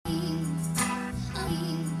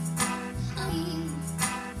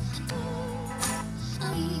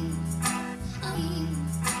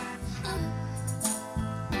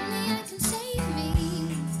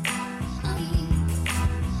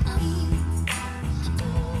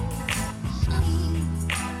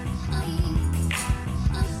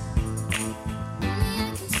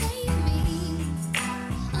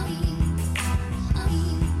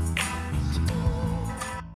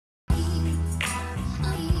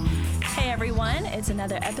everyone. It's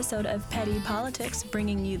another episode of Petty Politics,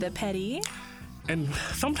 bringing you the petty. And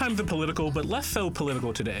sometimes the political, but less so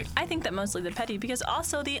political today. I think that mostly the petty, because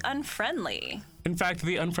also the unfriendly. In fact,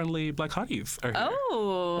 the unfriendly Black Hotties are here.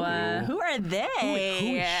 Who are they? Who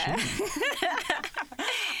is she?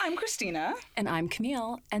 I'm Christina. And I'm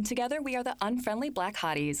Camille. And together we are the Unfriendly Black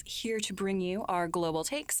Hotties, here to bring you our global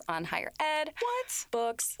takes on higher ed, What?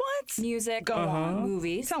 books, What? music, Go on.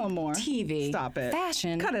 movies, Tell them more. TV, Stop it.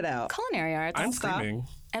 fashion, Cut it out. culinary arts, I'm stop. screaming.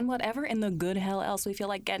 and whatever in the good hell else we feel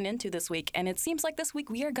like getting into this week. And it seems like this week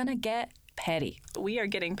we are going to get petty. We are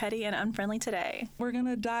getting petty and unfriendly today. We're going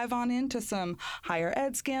to dive on into some higher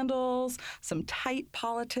ed scandals, some tight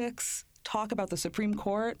politics, talk about the Supreme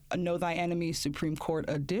Court, a Know Thy Enemy Supreme Court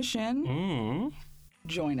edition.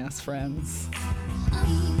 Join us, friends.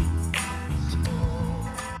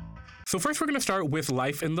 So first we're going to start with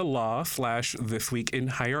Life in the Law / This Week in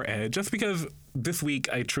Higher Ed, just because this week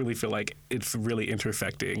I truly feel like it's really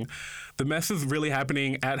intersecting. The mess is really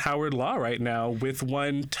happening at Howard Law right now with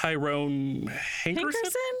one Tyrone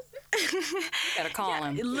Hankerson? Better call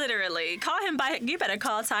him. Literally. Call him by, you better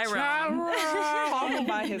call Tyrone. Call him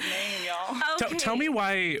by his name, y'all. Okay. Tell me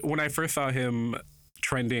why, when I first saw him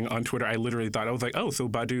trending on Twitter, I literally thought, I was like, oh, so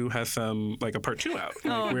Badu has some, like a part 2 out.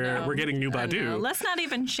 Like, we're getting new No, Badu. let's not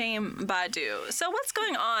even shame Badu. So what's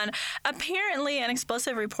going on? Apparently, an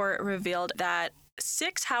explosive report revealed that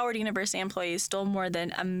 6 Howard University employees stole more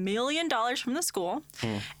than $1 million from the school,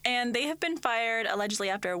 and they have been fired allegedly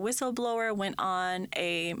after a whistleblower went on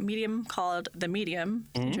a medium called The Medium,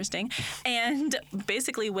 interesting, and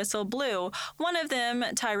basically whistle blew. One of them,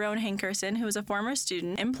 Tyrone Hankerson, who is a former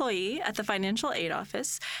student employee at the financial aid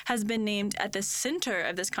office, has been named at the center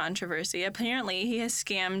of this controversy. Apparently, he has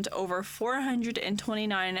scammed over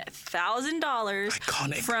 $429,000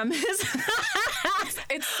 Iconic. from his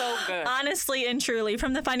It's so good. honestly and truly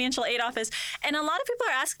from the financial aid office. And a lot of people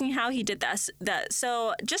are asking how he did that.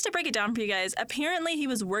 So just to break it down for you guys, apparently he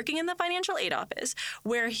was working in the financial aid office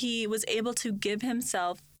where he was able to give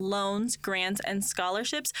himself loans, grants, and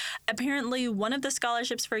scholarships. Apparently one of the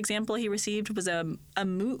scholarships, for example, he received was a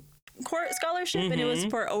moot court scholarship, and it was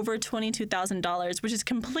for over $22,000, which is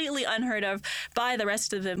completely unheard of by the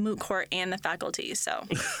rest of the moot court and the faculty. So,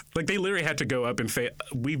 Like, they literally had to go up and say,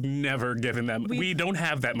 we've never given them, we don't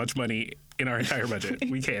have that much money in our entire budget.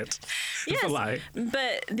 We can't. It's a lie.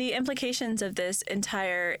 But the implications of this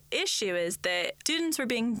entire issue is that students were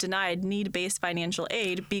being denied need-based financial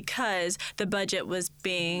aid because the budget was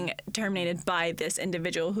being terminated by this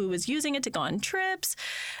individual who was using it to go on trips,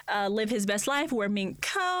 live his best life, wear mink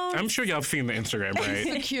coats. I'm sure y'all have seen the Instagram, right?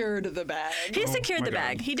 Secured the bag. He secured my the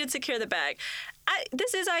bag. God. He did secure the bag.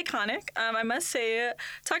 This is iconic. I must say it.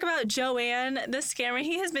 Talk about Joanne, the scammer.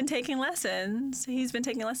 He has been taking lessons. He's been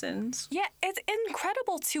taking lessons. Yeah, it's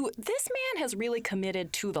incredible too. This man has really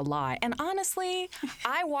committed to the lie. And honestly,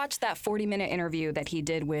 I watched that 40-minute interview that he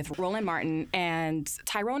did with Roland Martin, and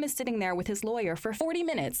Tyrone is sitting there with his lawyer for 40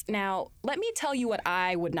 minutes. Now, let me tell you what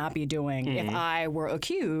I would not be doing if I were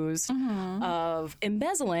accused of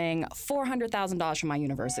embezzling $400,000 from my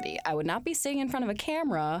university. I would not be sitting in front of a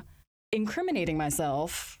camera incriminating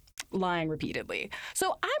myself, lying repeatedly.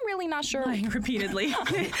 So I'm really not sure. Lying repeatedly.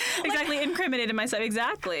 Exactly. Incriminated myself.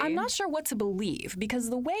 Exactly. I'm not sure what to believe, because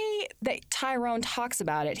the way that Tyrone talks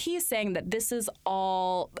about it, he's saying that this is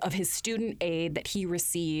all of his student aid that he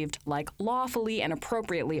received, like, lawfully and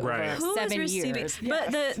appropriately Right. over Who is 7 receiving? years.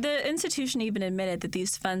 But the institution even admitted that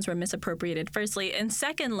these funds were misappropriated, firstly. And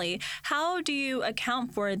secondly, how do you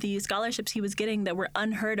account for the scholarships he was getting that were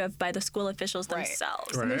unheard of by the school officials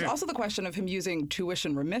themselves? Right. And there's also the question of him using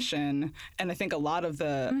tuition remission, and I think a lot of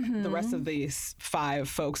the rest of these 5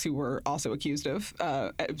 folks who were also accused of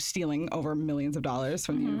stealing over millions of dollars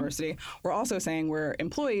from the university were also saying we're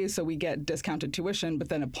employees, so we get discounted tuition, but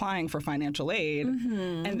then applying for financial aid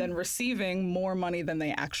and then receiving more money than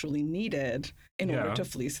they actually needed in order to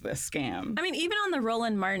fleece this scam. I mean, even on the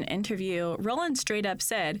Roland Martin interview, Roland straight up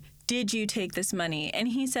said, did you take this money? And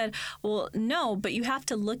he said, well, no, but you have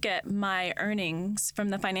to look at my earnings from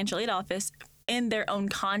the financial aid office in their own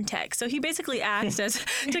context. So he basically asked us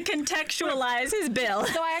to contextualize his bill.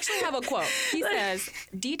 So I actually have a quote. He says,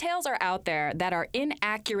 details are out there that are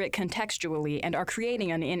inaccurate contextually and are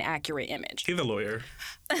creating an inaccurate image. He's a lawyer.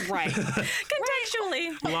 Right. Contextualize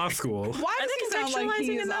Contextually. Law school. Why Are does they he sound like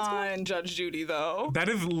contextualizing he's in that school? on Judge Judy, though? That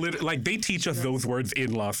is like they teach us those words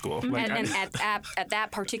in law school. Like, And at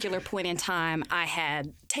that particular point in time, I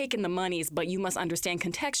had taken the monies, but you must understand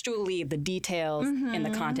contextually the details in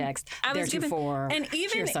the context. I was given, Theretofore, and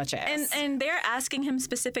even here such as. and they're asking him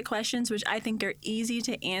specific questions, which I think are easy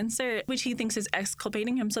to answer, which he thinks is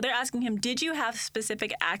exculpating him. So they're asking him, "Did you have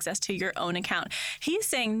specific access to your own account?" He's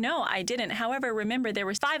saying, "No, I didn't." However, remember there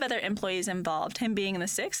were 5 other employees involved, him being the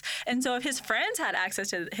 6th, and so if his friends had access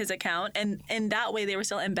to his account, and in that way they were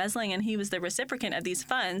still embezzling, and he was the reciprocant of these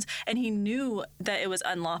funds, and he knew that it was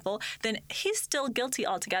unlawful, then he's still guilty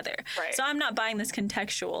altogether. Right. So I'm not buying this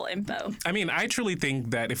contextual info. I mean, I truly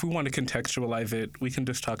think that if we want to contextualize it, we can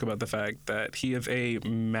just talk about the fact that he is a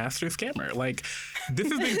master scammer. Like, this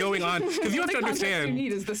has been going on because you have to The context you understand.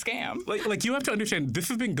 need is the scam. Like you have to understand, this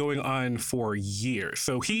has been going on for years.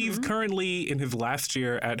 So he's currently in his last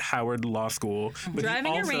year at Howard Law School. But he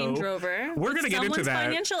Driving a also- Range Rover. We're with going to get into someone's that.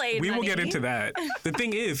 Financial aid We will get money. into that. The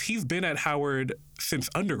thing is, he's been at Howard since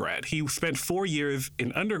undergrad. He spent 4 years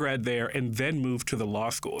in undergrad there and then moved to the law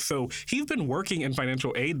school. So he's been working in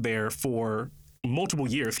financial aid there for multiple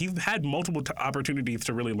years. He's had multiple opportunities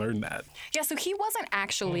to really learn that. Yeah, so he wasn't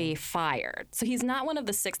actually fired. So he's not one of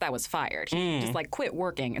the 6 that was fired. He just like quit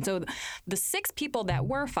working. And so the 6 people that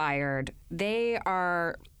were fired, they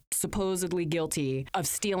are supposedly guilty of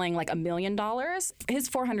stealing like $1 million. His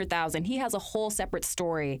 $400,000, he has a whole separate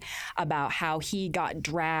story about how he got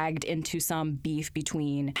dragged into some beef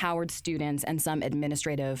between Howard students and some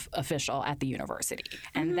administrative official at the university.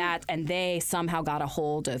 And they somehow got a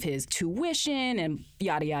hold of his tuition and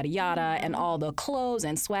yada yada yada and all the clothes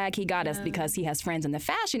and swag he got us because he has friends in the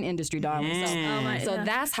fashion industry, darling. So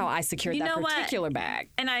that's how I secured You that know what? particular bag.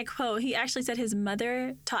 And I quote, he actually said his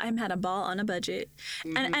mother taught him how to ball on a budget.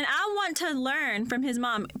 And I want to learn from his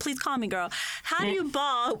mom. Please call me, girl. How do you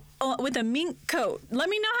ball with a mink coat? Let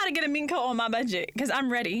me know how to get a mink coat on my budget because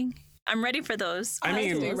I'm ready. I'm ready for those. I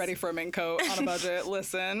mean, Stay ready for a mink coat on a budget.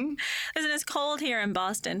 Listen. Listen, it's cold here in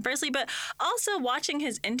Boston, firstly, but also watching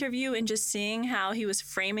his interview and just seeing how he was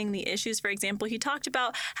framing the issues. For example, he talked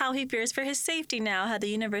about how he fears for his safety now, how the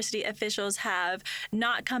university officials have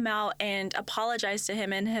not come out and apologized to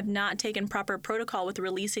him and have not taken proper protocol with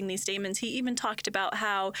releasing these statements. He even talked about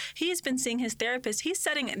how he's been seeing his therapist. He's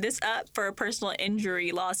setting this up for a personal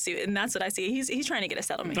injury lawsuit, and that's what I see. He's trying to get a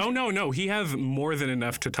settlement. Oh, no. He has more than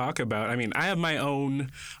enough to talk about. I mean, I have my own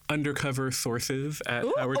undercover sources at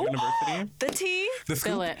Howard University. The tea? The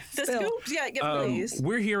Spill scoop. it. The scoops? Yeah, please.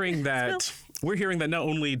 We're hearing that not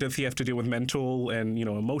only does he have to deal with mental and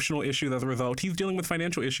emotional issues as a result, he's dealing with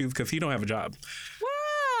financial issues because he don't have a job.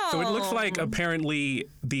 So it looks like apparently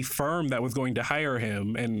the firm that was going to hire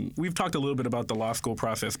him, and we've talked a little bit about the law school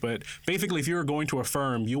process, but basically if you're going to a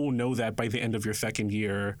firm, you will know that by the end of your second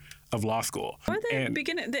year of law school. Or the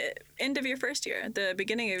end of your first year, the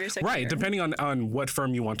beginning of your second year. Right, depending on what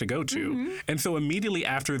firm you want to go to. And so immediately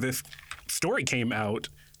after this story came out,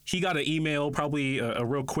 he got an email, probably a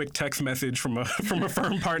real quick text message from a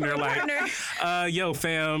firm partner like, yo,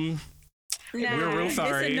 fam, we're real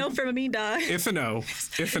sorry. It's a no from me, dog. It's a no.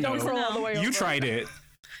 It's a no. Don't roll all the way You over. tried it.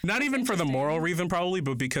 Not even for the moral reason, probably,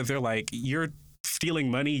 but because they're like, you're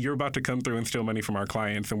stealing money, you're about to come through and steal money from our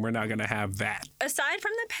clients, and we're not going to have that. Aside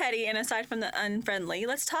from the petty and aside from the unfriendly,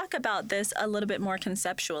 let's talk about this a little bit more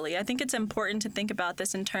conceptually. I think it's important to think about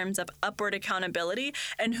this in terms of upward accountability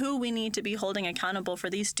and who we need to be holding accountable for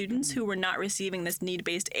these students who were not receiving this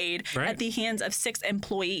need-based aid at the hands of 6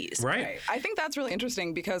 employees. Right. I think that's really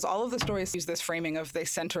interesting because all of the stories use this framing of they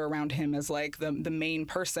center around him as like the main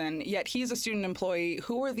person, yet he's a student employee.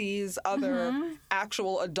 Who are these other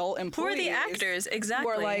actual adult Who are employees? the actors?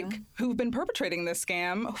 Exactly. Who are who've been perpetrating this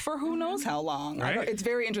scam for who knows how long. Right. It's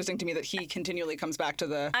very interesting to me that he continually comes back to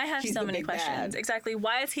the I have he's so the many big questions. bad. Exactly.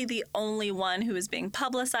 Why is he the only one who is being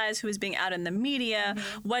publicized, who is being out in the media?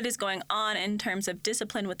 What is going on in terms of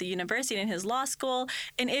discipline with the university and his law school?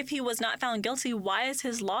 And if he was not found guilty, why is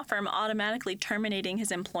his law firm automatically terminating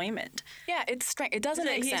his employment? Yeah, it's strange. It doesn't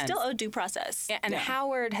make He's sense. still owed due process. Yeah, and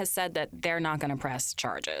Howard has said that they're not going to press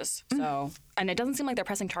charges. So, and it doesn't seem like they're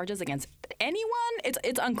pressing charges against anyone.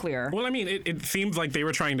 It's unclear. Well, I mean, it seems like they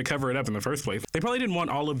were trying to cover it up in the first place. They probably didn't want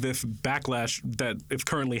all of this backlash that is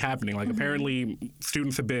currently happening. Like, apparently,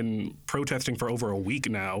 students have been protesting for over a week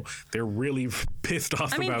now. They're really pissed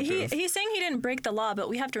off about this. He's saying he didn't break the law, but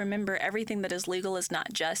we have to remember everything that is legal is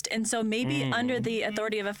not just. And so maybe under the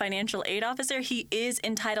authority of a financial aid officer, he is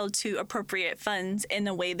entitled to appropriate funds in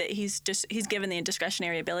the way that he's given the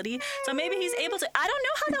discretionary ability. So maybe he's able to. I don't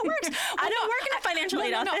know how that works. I don't work in a financial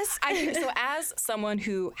aid office. I think so. as someone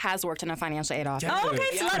who has worked in a financial aid office. Yes.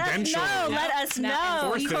 Okay, so let us Credentials. know. Let us know.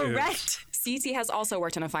 Sources. Correct. CT has also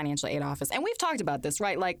worked in a financial aid office. And we've talked about this,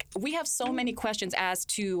 right? Like, we have so many questions as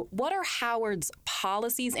to what are Howard's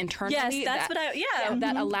policies internally Yes, that's what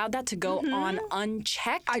that allowed that to go on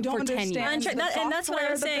unchecked I don't for 10 understand years. Unchecked. the And that's what I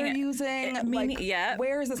was software that saying. they're using.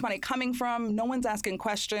 Where is this money coming from? No one's asking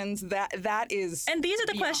questions. That is. And these are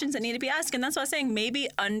the questions that need to be asked. And that's why I was saying maybe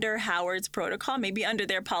under Howard's protocol, maybe under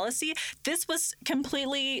their policy, this was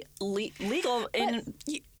completely legal in.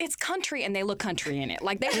 It's country and they look country in it.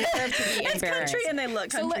 Like, they deserve to be It's embarrassed. country and they look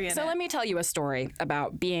country in So it. let me tell you a story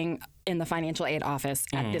about being in the financial aid office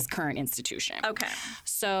at this current institution. Okay.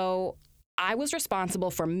 So I was responsible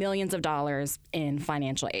for millions of dollars in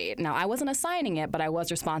financial aid. Now, I wasn't assigning it, but I was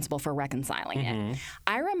responsible for reconciling it.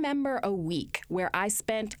 I remember a week where I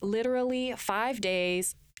spent literally 5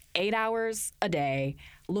 days, 8 hours a day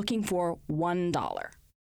looking for $1.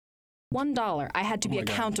 $1. I had to be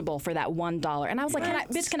accountable for that $1. And I was like,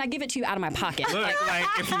 can I give it to you out of my pocket? Look, like,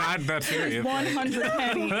 it's not that serious. 100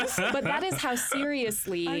 pennies. But that is how Are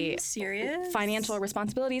seriously you serious? financial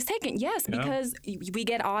responsibility is taken. Yes, because we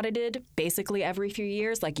get audited basically every few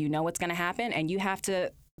years. Like, you know what's going to happen, and you have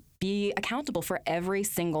to be accountable for every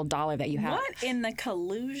single dollar that you have. What in the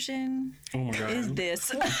collusion Oh my God. is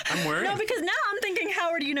this? I'm worried. No, because now I'm thinking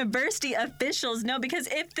Howard University officials. No, because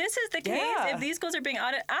if this is the case, Yeah. if these schools are being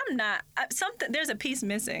audited, I'm not. There's a piece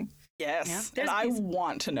missing. Yes. There's And I these-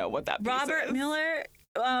 want to know what that piece Robert is. Mueller,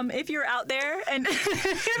 if you're out there and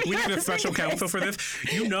We need a special counsel for this.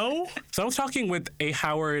 You know? So I was talking with a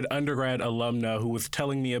Howard undergrad alumna who was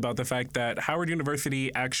telling me about the fact that Howard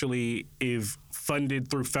University actually is funded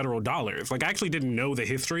through federal dollars. Like, I actually didn't know the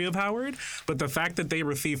history of Howard, but the fact that they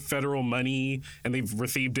receive federal money and they've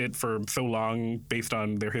received it for so long based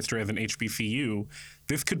on their history as an HBCU,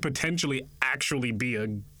 this could potentially actually be a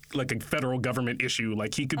federal government issue.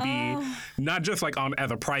 Like, he could be not just like on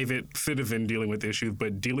as a private citizen dealing with issues,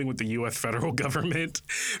 but dealing with the U.S. federal government.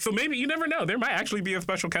 So maybe, you never know, there might actually be a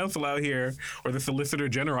special counsel out here or the Solicitor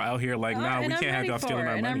General out here like, nah, we and I'm can't have ready y'all for stealing it,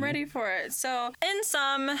 our and money. I'm ready for it. So, in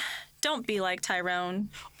sum, don't be like Tyrone.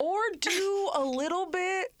 Or do a little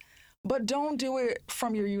bit, but don't do it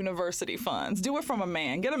from your university funds. Do it from a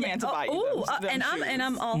man. Get a man to buy you them and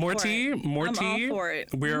I'm all More for tea, it. more I'm tea. all for it.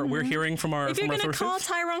 We're hearing from our If you're sources. gonna call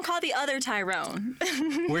Tyrone, call the other Tyrone.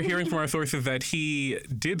 We're hearing from our sources that he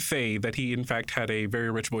did say that he, in fact, had a very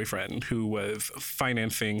rich boyfriend who was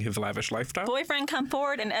financing his lavish lifestyle. Boyfriend, come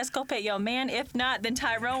forward and exculpate your man. If not, then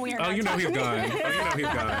Tyrone, we are Oh, not you know talking. he's gone. Oh, you know he's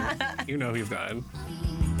gone. You know he's gone.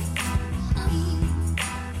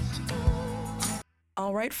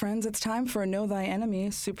 All right, friends, it's time for Know Thy Enemy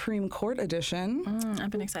Supreme Court Edition. I've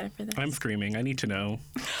been excited for this. I'm screaming. I need to know.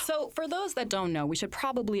 So, for those that don't know, we should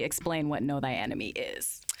probably explain what Know Thy Enemy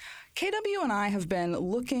is. KW and I have been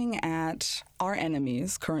looking at our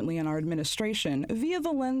enemies currently in our administration via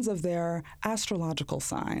the lens of their astrological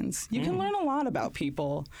signs. You can learn a lot about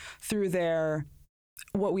people through their,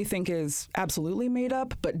 what we think is absolutely made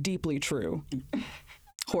up, but deeply true.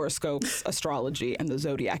 Horoscopes, astrology, and the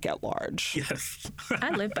zodiac at large. Yes.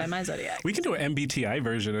 I live by my zodiac. We can do an MBTI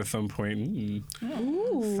version at some point.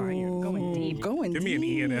 Ooh, Going deep. Going Give me an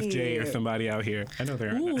deep. ENFJ or somebody out here. I know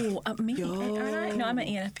they're. Ooh, me? Aren't I? No, I'm an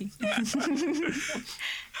ENFP.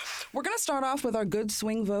 We're going to start off with our good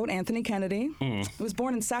swing vote, Anthony Kennedy. He was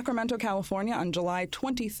born in Sacramento, California on July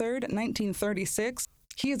 23rd, 1936.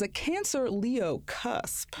 He is a Cancer Leo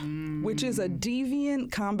cusp, which is a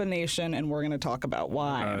deviant combination, and we're going to talk about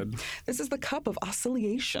why. God. This is the cup of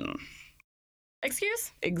oscillation.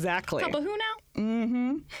 Excuse? Exactly. Cup of who now?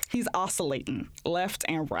 Mm-hmm. He's oscillating left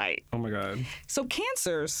and right. Oh my God. So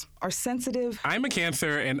cancers are sensitive. I'm a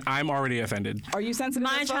Cancer and I'm already offended. Are you sensitive?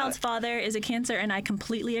 My as fuck? child's father is a Cancer, and I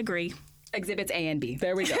completely agree. Exhibits A and B.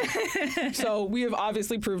 There we go. So we have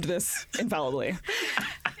obviously proved this infallibly.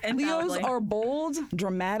 Leos Infallibly. are bold,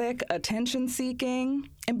 dramatic, attention-seeking.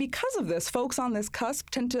 And because of this, folks on this cusp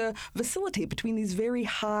tend to vacillate between these very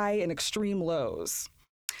high and extreme lows.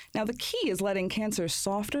 Now, the key is letting Cancer's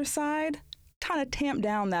softer side kind of tamp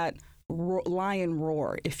down that lion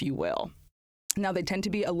roar, if you will. Now, they tend to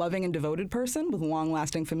be a loving and devoted person with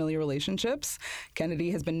long-lasting familiar relationships.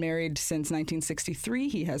 Kennedy has been married since 1963.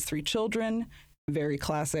 He has 3 children. Very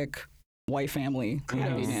classic white family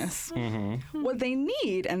happiness. What they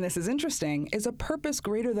need, and this is interesting, is a purpose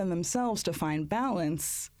greater than themselves to find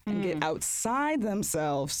balance and get outside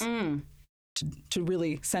themselves to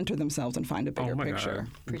really center themselves and find a bigger my picture.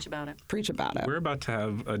 God. Preach about it. Preach about it. We're about to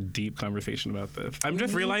have a deep conversation about this. I'm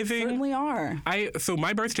just realizing. Certainly are. So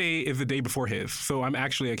my birthday is the day before his, so I'm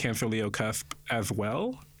actually a Cancer Leo cusp as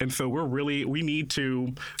well, and so we need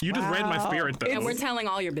to. You just read my spirit though. And we're telling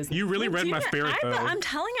all your business. You really read my spirit though. I'm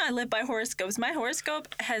telling you, I live by horoscopes. My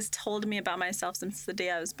horoscope has told me about myself since the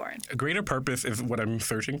day I was born. A greater purpose is what I'm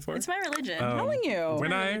searching for. It's my religion. Telling you.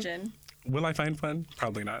 Will I find fun?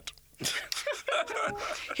 Probably not.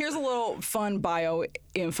 Here's a little fun bio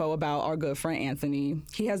info about our good friend Anthony.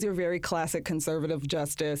 He has your very classic conservative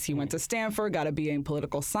justice. He went to Stanford, got a BA in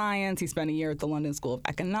political science. He spent a year at the London School of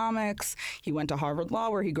Economics. He went to Harvard Law,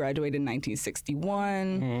 where he graduated in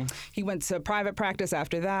 1961. He went to private practice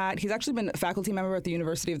after that. He's actually been a faculty member at the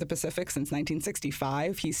University of the Pacific since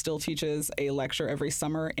 1965. He still teaches a lecture every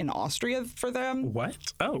summer in Austria for them. What?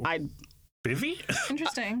 Oh. Busy?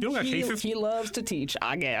 Interesting. You don't got cases? He loves to teach,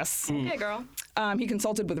 I guess. Hey, girl. He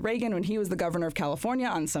consulted with Reagan when he was the governor of California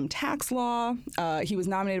on some tax law. He was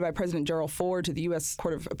nominated by President Gerald Ford to the U.S.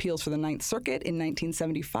 Court of Appeals for the Ninth Circuit in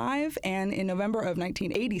 1975. And in November of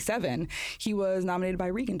 1987, he was nominated by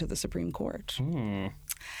Reagan to the Supreme Court.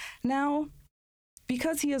 Now,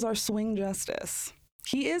 because he is our swing justice,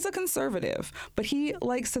 he is a conservative, but he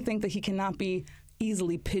likes to think that he cannot be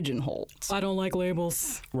easily pigeonholed. I don't like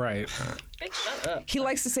labels. Right. He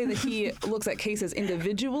likes to say that he looks at cases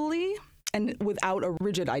individually and without a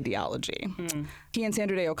rigid ideology. He and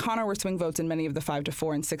Sandra Day O'Connor were swing votes in many of the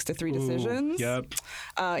 5-4 and 6-3 decisions. Yep.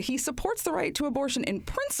 He supports the right to abortion in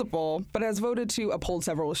principle, but has voted to uphold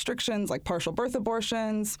several restrictions like partial birth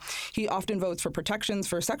abortions. He often votes for protections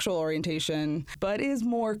for sexual orientation, but is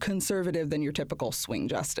more conservative than your typical swing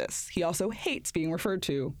justice. He also hates being referred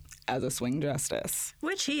to as a swing justice.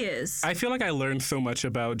 Which he is. I feel like I learned so much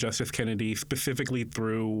about Justice Kennedy specifically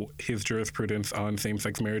through his jurisprudence on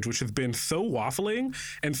same-sex marriage, which has been so waffling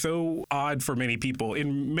and so odd for many people.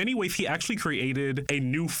 In many ways, he actually created a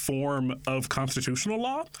new form of constitutional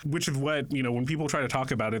law, which is what, when people try to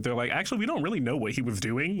talk about it, they're like, actually, we don't really know what he was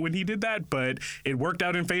doing when he did that, but it worked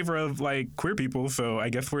out in favor of, queer people, so I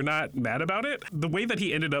guess we're not mad about it. The way that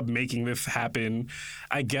he ended up making this happen,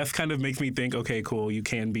 I guess kind of makes me think, okay, cool, you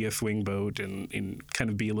can be a swing vote and kind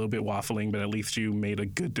of be a little bit waffling, but at least you made a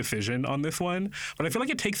good decision on this one. But I feel like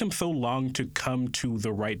it takes him so long to come to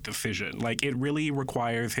the right decision. It really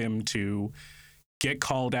requires him to get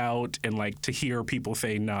called out and to hear people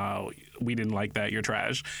say, no, we didn't like that, you're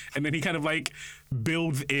trash. And then he kind of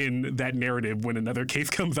builds in that narrative when another case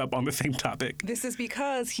comes up on the same topic. This is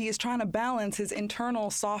because he is trying to balance his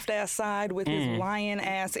internal soft-ass side with his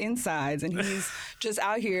lion-ass insides, and he's just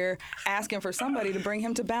out here asking for somebody to bring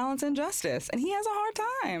him to balance and justice, and he has a hard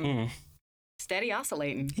time. Steady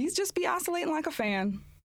oscillating. He's just be oscillating like a fan.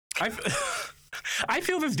 I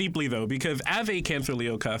feel this deeply, though, because as a Cancer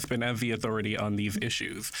Leo cusp and as the authority on these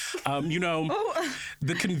issues,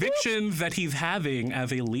 the convictions that he's having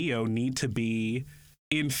as a Leo need to be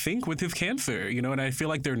in sync with his Cancer, and I feel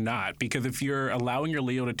like they're not, because if you're allowing your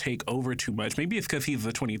Leo to take over too much, maybe it's because he's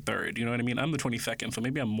the 23rd, you know what I mean? I'm the 22nd, so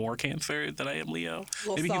maybe I'm more Cancer than I am Leo.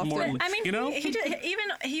 Maybe he's more,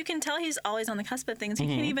 you can tell he's always on the cusp of things. He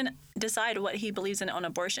can't even decide what he believes in on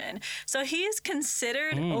abortion. So he's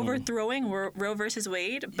considered overthrowing Roe versus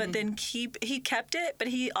Wade, but then he kept it, but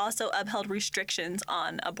he also upheld restrictions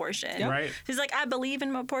on abortion. Yep. Right. He's like, I believe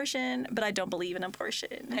in abortion, but I don't believe in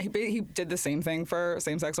abortion. He did the same thing for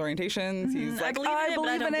same-sex orientations. He's like, I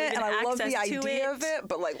believe in it, and I love the idea of it,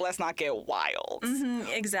 but let's not get wild.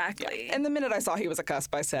 Exactly. Yeah. And the minute I saw he was a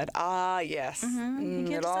cusp, I said, yes.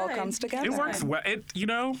 It all comes together. It works well.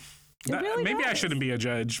 Really maybe I does. shouldn't be a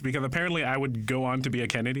judge, because apparently I would go on to be a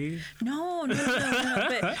Kennedy. No.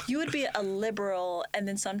 But you would be a liberal and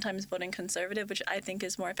then sometimes voting conservative, which I think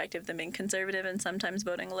is more effective than being conservative and sometimes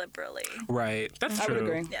voting liberally. Right. That's true. I would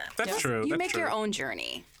agree. Yeah. That's true. You That's make true. your own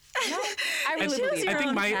journey. I really choose believe your I think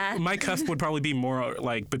own path. my cusp would probably be more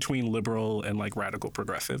between liberal and radical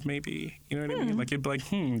progressive, maybe. You know what I mean? It'd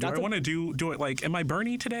be do I want to do it am I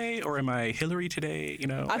Bernie today or am I Hillary today?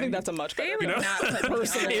 I think that's a much better. They would not put me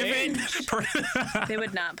on a bench. Even They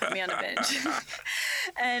would not put me on a bench.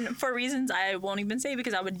 And for reasons I won't even say,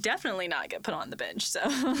 because I would definitely not get put on the bench. So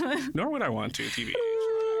nor would I want to, TV.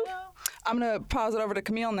 I'm going to pause it over to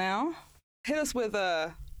Camille now. Hit us with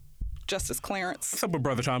Justice Clarence. What's up with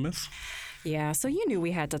Brother Thomas? Yeah, so you knew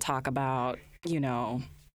we had to talk about,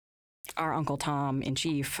 our Uncle Tom in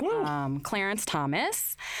chief, Clarence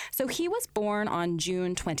Thomas. So he was born on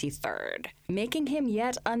June 23rd, making him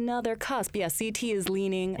yet another cusp. Yeah, CT is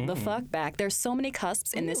leaning the fuck back. There's so many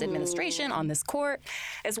cusps in this administration, on this court.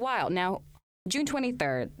 It's wild. Now, June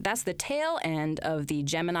 23rd, that's the tail end of the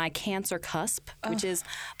Gemini Cancer cusp, which is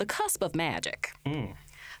the cusp of magic.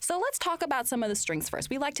 So let's talk about some of the strengths first.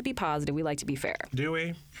 We like to be positive. We like to be fair. Do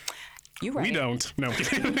we? You right. We don't. No.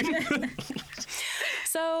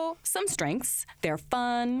 So some strengths. They're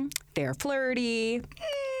fun. They're flirty,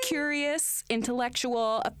 curious,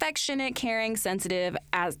 intellectual, affectionate, caring, sensitive,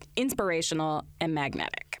 inspirational, and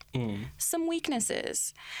magnetic. Some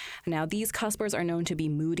weaknesses. Now, these cuspers are known to be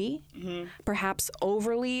moody, perhaps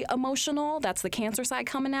overly emotional. That's the Cancer side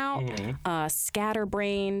coming out.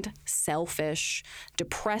 Scatterbrained, selfish,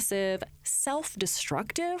 depressive,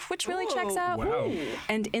 self-destructive, which really checks out. Wow.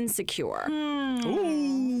 And insecure.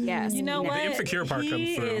 Ooh. Yes. You know what? The insecure part comes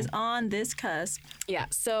He through. is on this cusp. Yeah.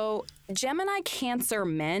 So Gemini Cancer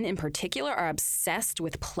men in particular are obsessed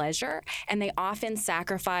with pleasure, and they often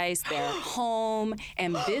sacrifice their home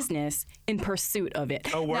and business in pursuit of it.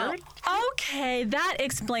 A word? Okay, that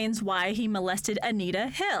explains why he molested Anita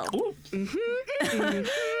Hill. Ooh.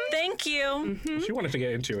 Thank you. She wanted to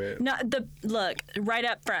get into it. No, look right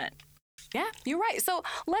up front. Yeah, you're right. So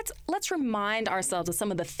let's remind ourselves of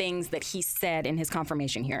some of the things that he said in his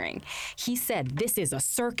confirmation hearing. He said, "This is a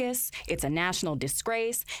circus. It's a national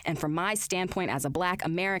disgrace. And from my standpoint as a Black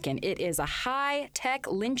American, it is a high-tech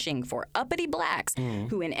lynching for uppity Blacks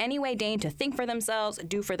who in any way deign to think for themselves,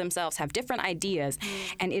 do for themselves, have different ideas.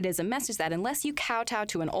 And it is a message that unless you kowtow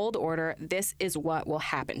to an old order, this is what will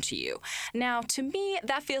happen to you." Now, to me,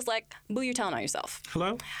 that feels like, boo, you're telling on yourself.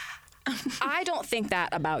 Hello? I don't think that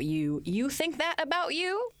about you. You think that about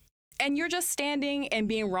you, and you're just standing and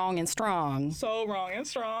being wrong and strong. So wrong and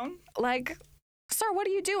strong. Like, sir, what are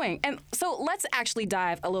you doing? And so let's actually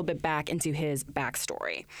dive a little bit back into his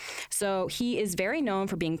backstory. So he is very known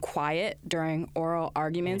for being quiet during oral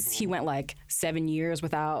arguments. He went like 7 years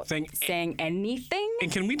without saying anything.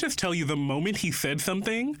 And can we just tell you, the moment he said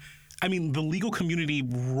something, I mean, the legal community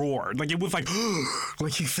roared. Like, it was like,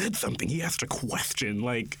 like he said something. He asked a question.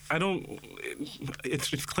 Like,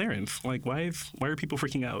 it's Clarence. Like, why are people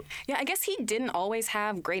freaking out? Yeah, I guess he didn't always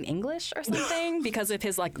have great English or something because of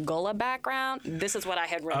his like Gullah background. This is what I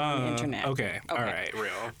had read on the internet. Okay. All right,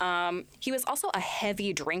 real. He was also a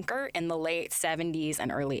heavy drinker in the late 70s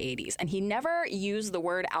and early 80s. And he never used the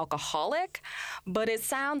word alcoholic, but it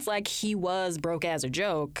sounds like he was broke as a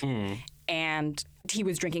joke and he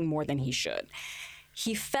was drinking more than he should.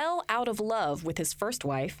 He fell out of love with his first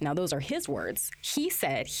wife. Now, those are his words. He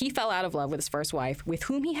said he fell out of love with his first wife, with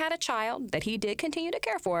whom he had a child that he did continue to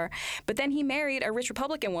care for. But then he married a rich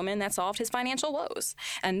Republican woman that solved his financial woes.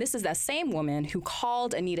 And this is that same woman who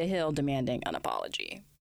called Anita Hill demanding an apology.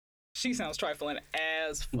 She sounds trifling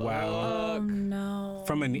as fuck. Wow. Oh no.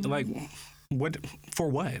 From what? For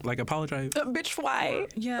what? Like, apologize? Bitch, why?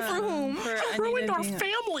 Yeah. For whom? For Ruined Anita our being-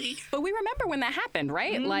 family. But we remember when that happened,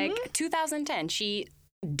 right? Like 2010, she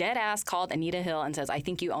dead ass called Anita Hill and says, "I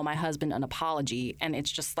think you owe my husband an apology." And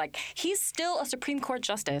it's just like, he's still a Supreme Court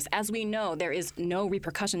justice. As we know, there is no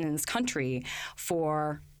repercussion in this country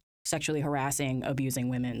for sexually harassing, abusing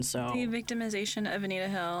women. So The victimization of Anita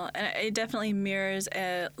Hill, and it definitely mirrors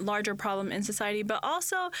a larger problem in society, but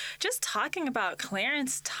also just talking about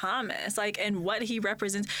Clarence Thomas, like, and what he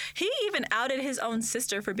represents. He even outed his own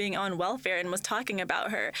sister for being on welfare and was talking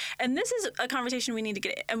about her. And this is a conversation we need to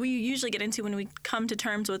get, and we usually get into when we come to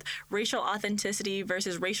terms with racial authenticity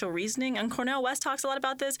versus racial reasoning. And Cornel West talks a lot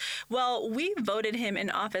about this. Well, we voted him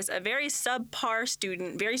in office, a very subpar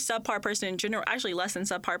student, very subpar person in general, actually less than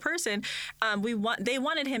subpar person. They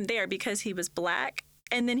wanted him there because he was Black.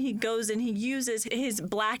 And then he goes and he uses his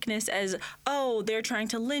Blackness as, oh, they're trying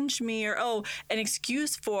to lynch me, or, oh, an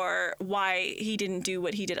excuse for why he didn't do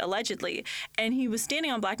what he did allegedly. And he was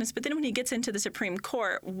standing on Blackness. But then when he gets into the Supreme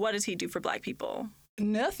Court, what does he do for Black people?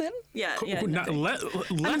 Nothing. Yeah. Not, nothing. less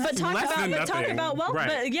than nothing. Well, right.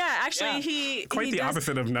 but yeah, actually, Yeah. Quite he the does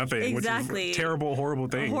opposite of nothing, Exactly. which is terrible, horrible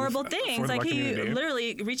things. horrible for things. the Like, Black he community.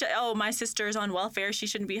 literally reached out, oh, my sister's on welfare, she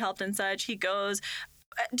shouldn't be helped and such. He goes,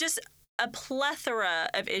 just a plethora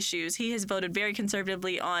of issues. He has voted very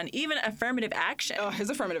conservatively on, even affirmative action. Oh,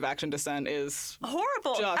 his affirmative action dissent is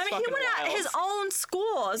Horrible. just I mean, he fucking went at wild. his own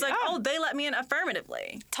school. It's like, Yeah. oh, they let me in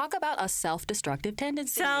affirmatively. talk about a self-destructive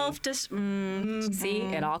tendency. See,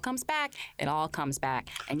 it all comes back. It all comes back.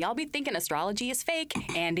 And y'all be thinking astrology is fake,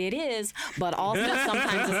 and it is, but also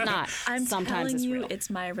sometimes it's not. I'm sometimes telling it's you, real.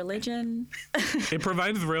 it's my religion. It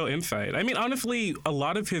provides real insight. I mean, honestly, a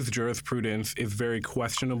lot of his jurisprudence is very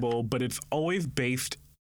questionable, but it's always based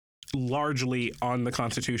largely on the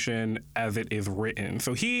Constitution as it is written.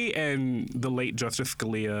 So he and the late Justice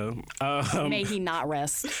Scalia, May he not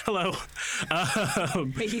rest. hello,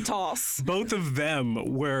 May he toss. both of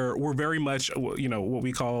them were very much, you know, what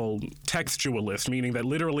we call textualist, meaning that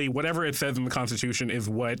literally whatever it says in the Constitution is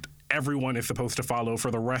what everyone is supposed to follow for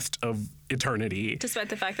the rest of eternity. Despite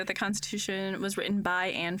the fact that the Constitution was written by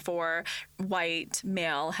and for white,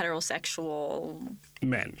 male, heterosexual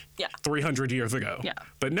Men. Yeah. 300 years ago. Yeah.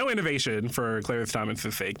 But no innovation for Clarence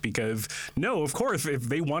Thomas's sake, because no, of course, if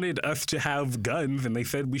they wanted us to have guns and they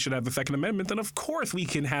said we should have the Second Amendment, then of course we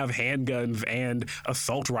can have handguns and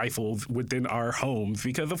assault rifles within our homes,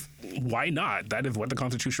 because of why not? That is what the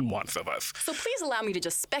Constitution wants of us. So please allow me to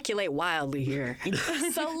just speculate wildly here.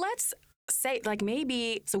 So let's say, like,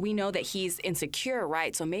 maybe, so we know that he's insecure,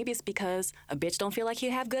 right? So maybe it's because a bitch don't feel like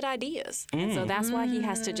he'd have good ideas. And so that's why he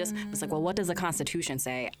has to just, it's like, well, what does the Constitution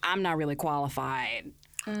say? I'm not really qualified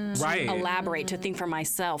Right. to elaborate, to think for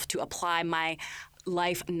myself, to apply my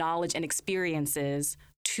life knowledge and experiences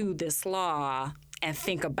to this law and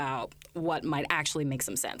think about what might actually make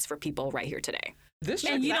some sense for people right here today. This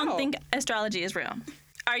And checks you don't out. think astrology is real?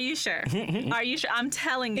 Are you sure? Are you sure? I'm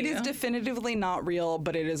telling you. It is definitively not real,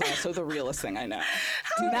 but it is also the realest thing I know.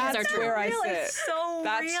 That's are true. where I real? sit. It's so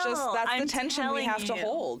that's real. that's I'm the tension we telling have to you.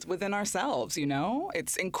 hold within ourselves, you know?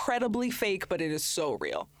 It's incredibly fake, but it is so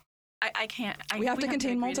real. I can't. We have to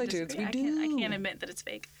contain agree to multitudes. disagree. We I do. can't admit that it's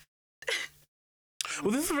fake.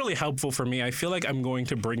 Well, this is really helpful for me. I feel like I'm going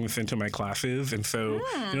to bring this into my classes. And so,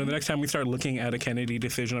 you know, the next time we start looking at a Kennedy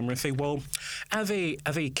decision, I'm going to say, well, as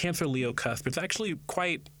a Cancer Leo cusp, it's actually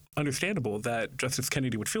quite understandable that Justice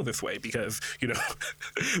Kennedy would feel this way because, you know,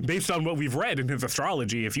 based on what we've read in his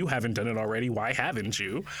astrology, if you haven't done it already, why haven't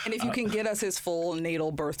you? And if you can get us his full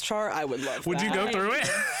natal birth chart, I would love Would that. you go through it?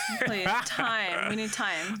 Please, time. We need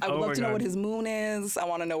time. I would Oh love my to know God. what his moon is. I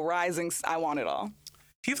want to know risings. I want it all.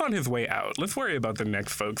 He's on his way out. Let's worry about the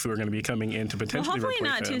next folks who are going to be coming in to Well, potentially hopefully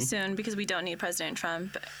replace not him. too soon because we don't need President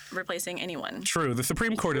Trump replacing anyone. True. The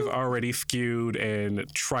Supreme Court is already skewed and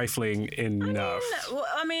trifling enough. Well,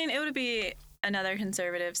 I mean, it would be another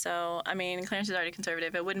conservative. So, I mean, Clarence is already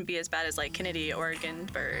conservative. It wouldn't be as bad as like Kennedy or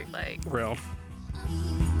Ginsburg. Like, Real.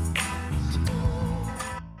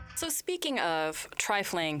 So speaking of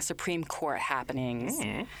trifling Supreme Court happenings,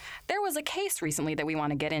 there was a case recently that we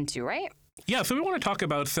want to get into, right? Yeah, so we want to talk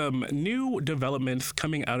about some new developments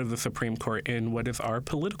coming out of the Supreme Court in what is our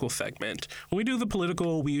political segment. When we do the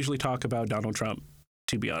political, we usually talk about Donald Trump,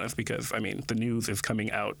 to be honest, because, I mean, the news is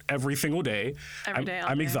coming out every single day. Every day, all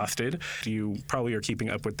I'm day. exhausted. You probably are keeping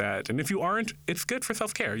up with that. And if you aren't, it's good for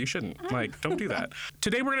self-care. You shouldn't. Like, don't do that.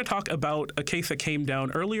 Today, we're going to talk about a case that came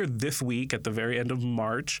down earlier this week at the very end of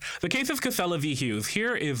March. The case is Casella v. Hughes.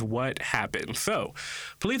 Here is what happened. So,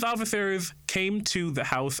 police officers came to the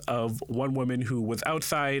house of one woman who was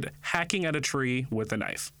outside hacking at a tree with a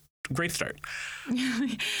knife. Great start.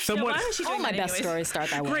 Someone, why was she All doing my that best anyways? stories start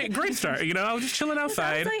that way. great start. You know, I was just chilling I was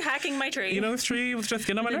outside. like hacking my tree. You know, this tree was just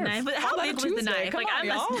getting on my the nerves. knife. But how about big a was the Tuesday? knife? Come Like,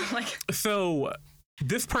 on, I must y'all. like. So,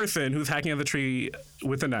 this person who's hacking at the tree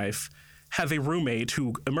with a knife has a roommate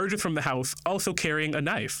who emerges from the house also carrying a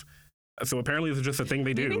knife. So apparently, it's just a thing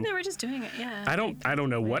they do. Maybe they were just doing it. Yeah. I don't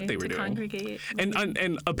know what they were to doing. Congregate.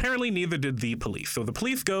 And apparently neither did the police. So the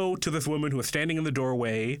police go to this woman who is standing in the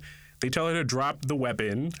doorway. They tell her to drop the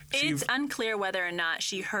weapon. It's unclear whether or not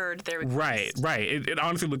she heard their request. Right. It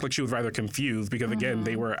honestly looked like she was rather confused because, again,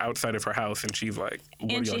 they were outside of her house and she's like,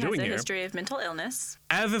 what And are she y'all has doing a here? history of mental illness.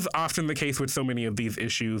 As is often the case with so many of these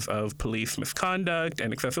issues of police misconduct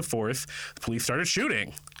and excessive force, the police started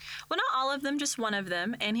shooting. Well, not all of them, just one of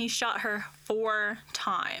them, and he shot her 4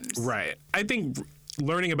 times. Right. I think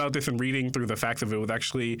learning about this and reading through the facts of it was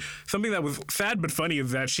actually something that was sad but funny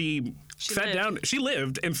is that she sat lived. down. She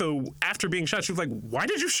lived. And so after being shot, she was like, why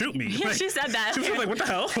did you shoot me? Yeah, Like, she said that. She was like, what the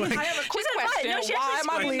hell? Like, I have a quick She said, what? question. No, she Why am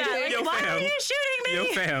I actually bleeding? screamed that. Yo, Like, why fam. are you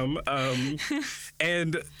shooting me? Yo, fam.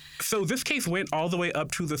 And so this case went all the way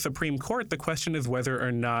up to the Supreme Court. The question is whether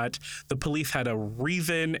or not the police had a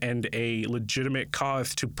reason and a legitimate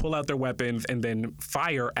cause to pull out their weapons and then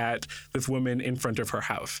fire at this woman in front of her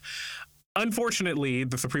house. Unfortunately,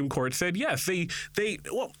 the Supreme Court said yes.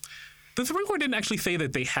 Well, the Supreme Court didn't actually say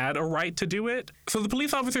that they had a right to do it. So the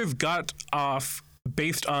police officers got off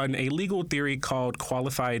based on a legal theory called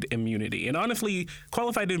qualified immunity. And honestly,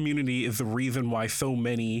 qualified immunity is the reason why so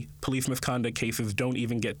many police misconduct cases don't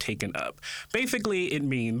even get taken up. Basically, it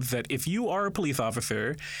means that if you are a police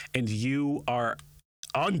officer and you are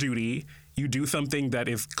on duty, you do something that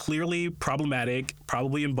is clearly problematic,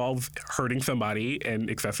 probably involves hurting somebody and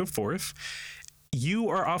excessive force, you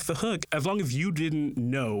are off the hook as long as you didn't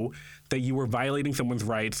know that you were violating someone's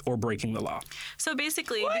rights or breaking the law. So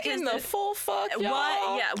basically, What because in the full fuck,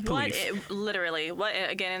 y'all? Literally,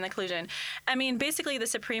 again, in the conclusion. I mean, basically, the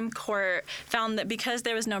Supreme Court found that because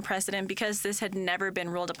there was no precedent, because this had never been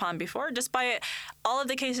ruled upon before, despite all of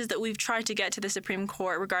the cases that we've tried to get to the Supreme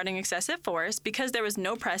Court regarding excessive force, because there was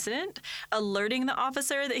no precedent alerting the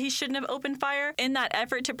officer that he shouldn't have opened fire in that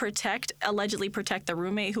effort to allegedly protect the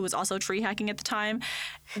roommate who was also tree hacking at the time,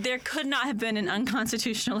 there could not have been an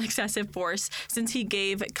unconstitutional excessive force since he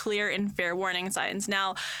gave clear and fair warning signs.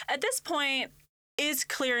 Now, at this point, is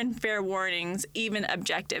clear and fair warnings even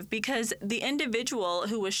objective? Because the individual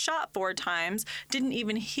who was shot 4 times didn't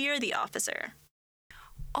even hear the officer.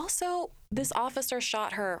 Also, this officer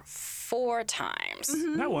shot her 4 times.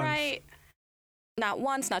 Not once. Right? Not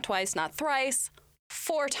once, not twice, not thrice.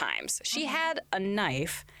 4 times. She had a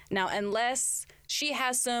knife. Now, unless she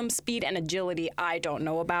has some speed and agility I don't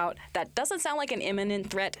know about, that doesn't sound like an imminent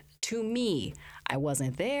threat to me. I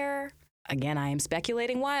wasn't there. Again, I am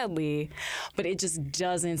speculating wildly, but it just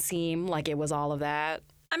doesn't seem like it was all of that.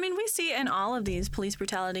 I mean, we see in all of these police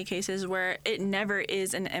brutality cases where it never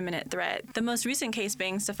is an imminent threat. The most recent case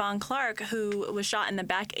being Stephon Clark, who was shot in the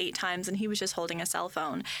back 8 times, and he was just holding a cell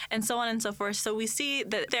phone, and so on and so forth. So we see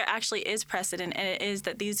that there actually is precedent, and it is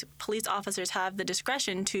that these police officers have the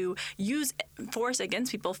discretion to use force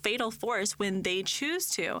against people, fatal force, when they choose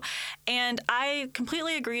to. And I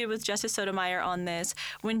completely agreed with Justice Sotomayor on this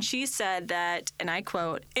when she said that, and I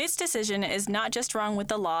quote, "Its decision is not just wrong with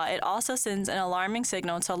the law, it also sends an alarming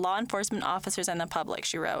signal to law enforcement officers and the public,"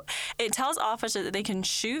 she wrote. "It tells officers that they can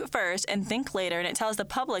shoot first and think later, and it tells the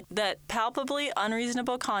public that palpably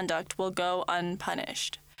unreasonable conduct will go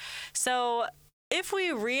unpunished." So if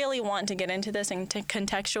we really want to get into this and to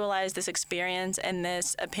contextualize this experience and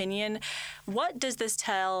this opinion, what does this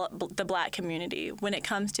tell the Black community when it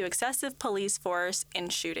comes to excessive police force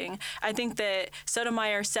and shooting? I think that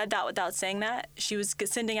Sotomayor said that without saying that. She was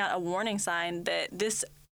sending out a warning sign that this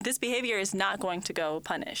behavior is not going to go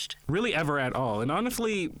punished. Really ever at all. And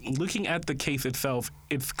honestly, looking at the case itself,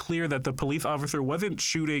 it's clear that the police officer wasn't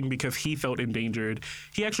shooting because he felt endangered.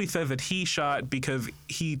 He actually says that he shot because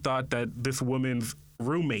he thought that this woman's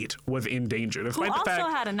roommate was in danger. Who also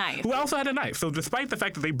had a knife. So despite the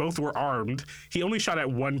fact that they both were armed, he only shot at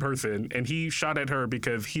one person, and he shot at her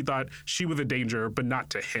because he thought she was a danger, but not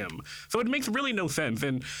to him. So it makes really no sense.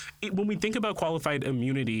 And when we think about qualified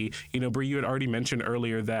immunity, Bree, you had already mentioned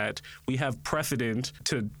earlier that we have precedent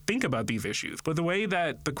to think about these issues. But the way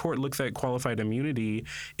that the court looks at qualified immunity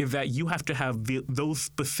is that you have to have those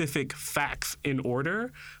specific facts in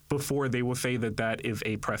order before they will say that that is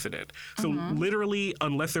a precedent. So literally,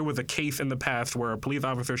 unless there was a case in the past where a police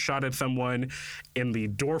officer shot at someone in the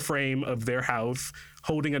doorframe of their house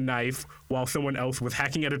holding a knife while someone else was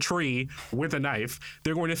hacking at a tree with a knife,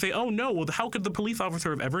 they're going to say, oh no, well, how could the police officer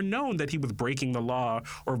have ever known that he was breaking the law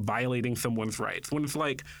or violating someone's rights? When it's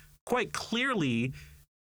like, quite clearly,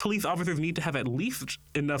 police officers need to have at least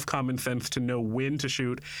enough common sense to know when to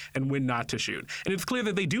shoot and when not to shoot. And it's clear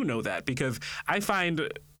that they do know that, because I find,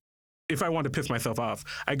 if I want to piss myself off,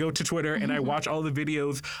 I go to Twitter and I watch all the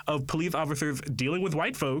videos of police officers dealing with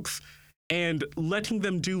white folks and letting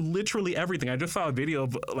them do literally everything. I just saw a video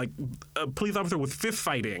of a police officer was fist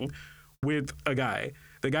fighting with a guy.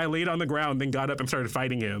 The guy laid on the ground, then got up and started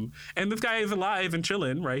fighting him. And this guy is alive and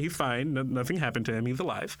chilling, right? He's fine. Nothing happened to him. He's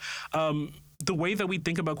alive. The way that we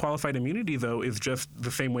think about qualified immunity, though, is just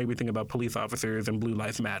the same way we think about police officers and Blue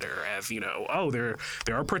Lives Matter as,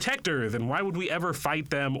 there are protectors, and why would we ever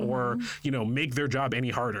fight them or, make their job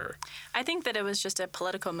any harder? I think that it was just a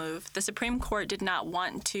political move. The Supreme Court did not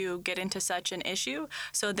want to get into such an issue,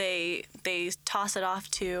 so they tossed it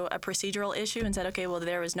off to a procedural issue and said, okay, well,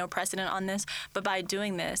 there was no precedent on this. But by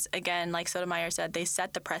doing this, again, like Sotomayor said, they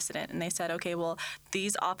set the precedent, and they said, okay, well,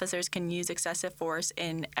 these officers can use excessive force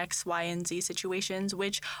in X, Y, and Z situations,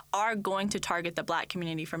 which are going to target the Black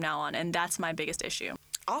community from now on, and that's my biggest issue.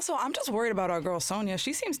 Also, I'm just worried about our girl Sonia.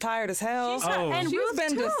 She seems tired as hell. And she's Ruth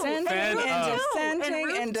been too.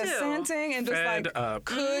 dissenting and just Fed like, up.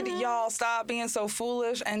 could y'all stop being so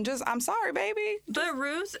foolish and just, I'm sorry, baby. But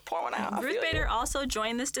Ruth Bader also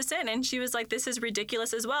joined this dissent, and she was like, this is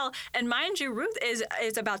ridiculous as well. And mind you, Ruth is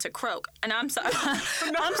about to croak, and I'm sorry.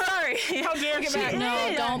 I'm sorry. How dare she?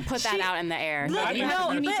 No, don't put that out in the air. Look, you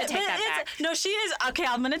need to take that back. No, she is. Okay,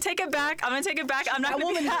 I'm going to take it back. I'm not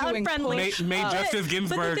going to be that doing unfriendly. May Justice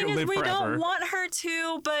Ginsburg But the thing is, live we forever. don't want her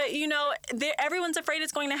to, but, everyone's afraid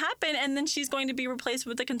it's going to happen, and then she's going to be replaced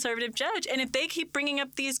with a conservative judge. And if they keep bringing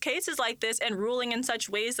up these cases like this and ruling in such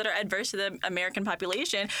ways that are adverse to the American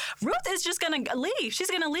population, Ruth is just going to leave. She's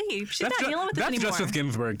going to leave. She's not dealing with this anymore. That's Justice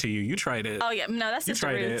Ginsburg to you. You tried it. Oh, yeah. No, that's You Sister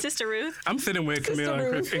tried Ruth. it. Sister Ruth. I'm sitting with Camille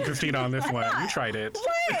and Christina on this one. You tried it.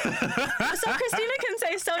 What? So Christina can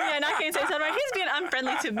say Sonia, and I can't say Sonia. He's being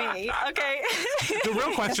unfriendly to me, okay? The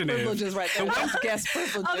real question is, Privileges right there. That's guest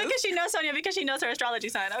privileges. Oh, because she knows Sonia, because she knows her astrology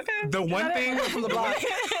sign, okay? the one thing From the block.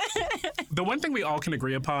 the one thing we all can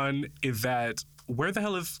agree upon is that where the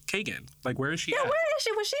hell is Kagan? Like, where is she at? Where is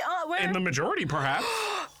she? Was she on? Where? In the majority, perhaps.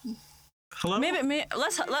 Hello? Maybe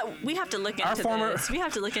we have to look into this. We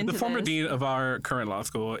have to look into The former this. dean of our current law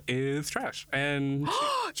school is trash, and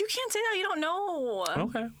You can't say that. You don't know.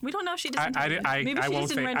 Okay. We don't know if she just. Maybe I she won't just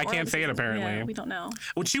say. didn't I write can't say it. oral Apparently, Yeah, we don't know.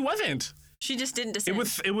 well, she wasn't. She just didn't It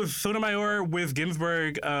dissent. was Sotomayor with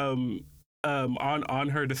Ginsburg on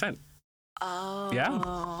her dissent. Oh.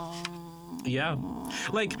 Yeah.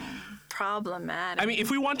 Like, Problematic. I mean,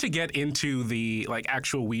 if we want to get into the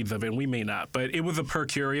actual weeds of it, we may not, but it was a per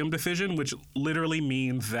curiam decision, which literally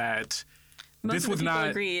means that Most this of the was people not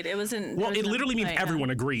agreed. It wasn't. Well, there it was literally means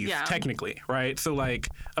everyone agrees, Yeah. technically, right? So,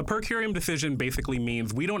 a per curiam decision basically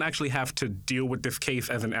means we don't actually have to deal with this case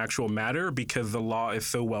as an actual matter because the law is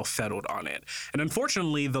so well settled on it. And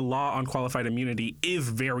unfortunately, the law on qualified immunity is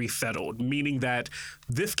very settled, meaning that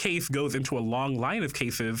this case goes into a long line of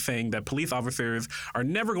cases saying that police officers are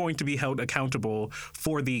never going to be held accountable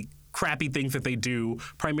for the crappy things that they do,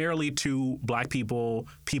 primarily to Black people,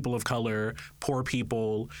 people of color, poor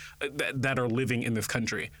people that are living in this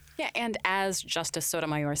country. Yeah, and as Justice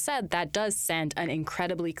Sotomayor said, that does send an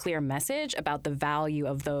incredibly clear message about the value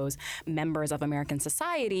of those members of American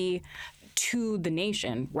society to the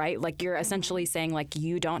nation, right? Like, you're essentially saying,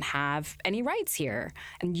 you don't have any rights here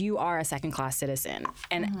and you are a second-class citizen.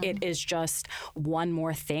 And it is just one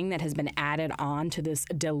more thing that has been added on to this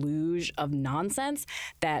deluge of nonsense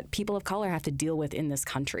that people of color have to deal with in this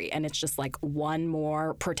country. And it's just one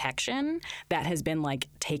more protection that has been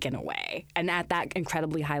taken away. And at that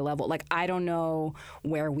incredibly high level, I don't know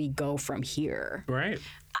where we go from here. Right.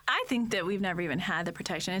 I think that we've never even had the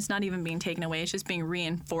protection. It's not even being taken away. It's just being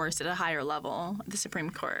reinforced at a higher level, the Supreme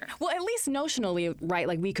Court. Well, at least notionally, right,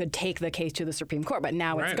 we could take the case to the Supreme Court, but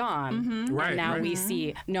now it's Right. gone. Right, And now right. we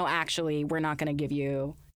see, no, actually, we're not going to give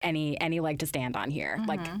you any leg to stand on here.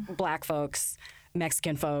 Black folks,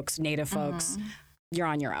 Mexican folks, Native folks, you're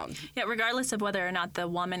on your own. Yeah, regardless of whether or not the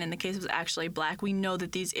woman in the case was actually Black, we know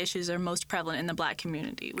that these issues are most prevalent in the Black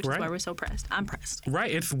community, which is Right. why we're so pressed. I'm pressed. Right.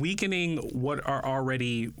 It's weakening what are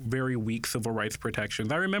already very weak civil rights protections.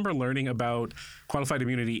 I remember learning about qualified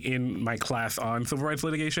immunity in my class on civil rights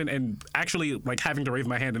litigation and actually having to raise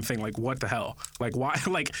my hand and saying what the hell? Why?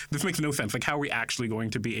 This makes no sense. How are we actually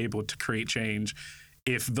going to be able to create change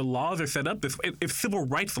if the laws are set up if civil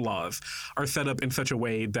rights laws are set up in such a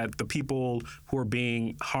way that the people who are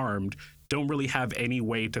being harmed don't really have any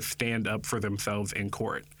way to stand up for themselves in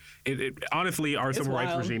court? Honestly, our civil rights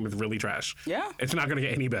wild. regime is really trash. Yeah. It's not going to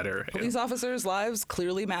get any better. Police officers' lives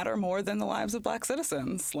clearly matter more than the lives of Black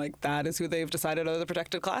citizens. That is who they've decided are the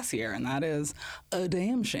protected class here. And that is a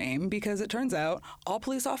damn shame because it turns out all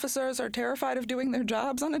police officers are terrified of doing their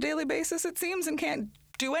jobs on a daily basis, it seems, and can't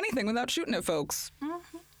do anything without shooting at folks.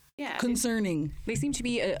 Yeah. Concerning. They seem to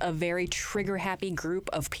be a very trigger-happy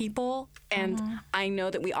group of people. And I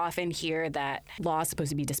know that we often hear that law is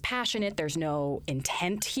supposed to be dispassionate. There's no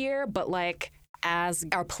intent here. But as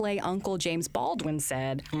our play uncle James Baldwin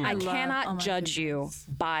said, I cannot judge you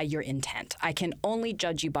by your intent. I can only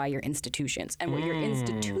judge you by your institutions. And what your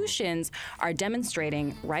institutions are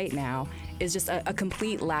demonstrating right now is just a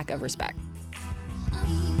complete lack of respect.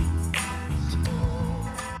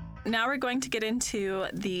 Now we're going to get into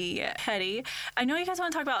the petty. I know you guys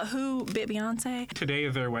want to talk about who bit Beyonce. Today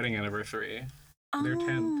is their wedding anniversary. Their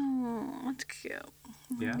 10th. Oh, that's cute.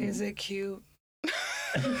 Yeah. Is it cute?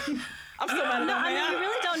 I'm still mad at No, that I man. mean, you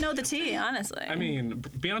really don't know the tea, honestly. I mean,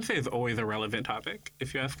 Beyonce is always a relevant topic,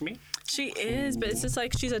 if you ask me. She is, but it's just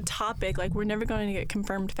she's a topic. We're never going to get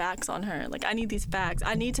confirmed facts on her. I need these facts.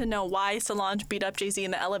 I need to know why Solange beat up Jay-Z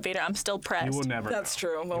in the elevator. I'm still pressed. You will never. That's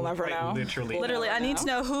true. We'll never know. Literally. I need to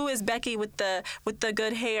know who is Becky with the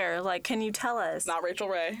good hair. Can you tell us? Not Rachel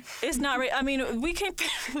Ray. It's not. I mean, we can't.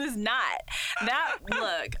 It's not. That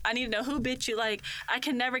look. I need to know who bit you. I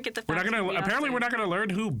can never get the. We're not facts gonna. from Beyonce. Apparently, we're not gonna learn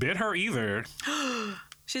who bit her either.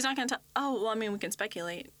 She's not gonna tell. Oh well, I mean, we can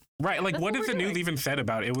speculate. Right, like That's what what has the we're news doing. even said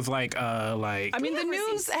about it? It was like I mean, the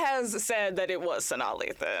news has said that it was Sanaa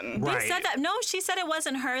Lathan. right. They said that. No, she said it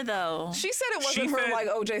wasn't her though. She said it She wasn't her, said- like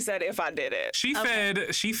OJ said, if I did it.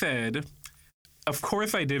 She said, of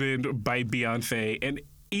course I didn't bite Beyonce, and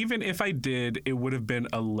even if I did, it would have been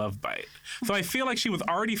a love bite. So I feel like she was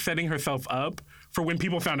already setting herself up for when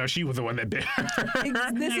people found out she was the one that bit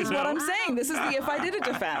her. This You is what know? I'm saying. This is the if I did it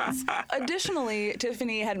defense. Additionally,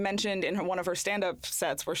 Tiffany had mentioned in one of her stand-up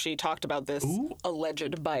sets where she talked about this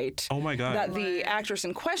alleged bite. Oh my God. That the actress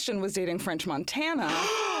in question was dating French Montana.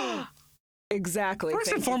 Exactly.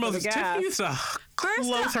 First and Thank you for foremost, the gas. Tiffany used to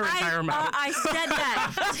close her entire mouth. I said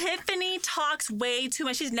that. Tiffany talks way too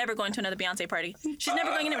much. She's never going to another Beyonce party. She's never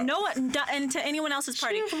going to anyone else's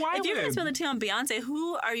party. She's If you're going to wildin'. spill the tea on Beyonce,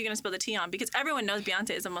 who are you going to spill the tea on? Because everyone knows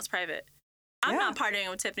Beyonce is the most private. I'm not partying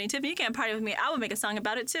with Tiffany. Tiffany, you can't party with me. I would make a song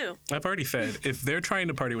about it too. I've already said, if they're trying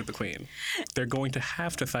to party with the queen, they're going to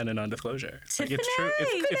have to sign a non-disclosure. Like, it's true.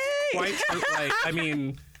 It's quite true. Like, I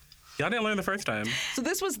mean, y'all didn't learn the first time. So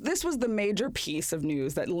this was the major piece of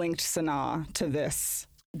news that linked Sanaa to this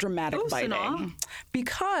dramatic biting. Sanaa.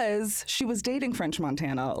 Because she was dating French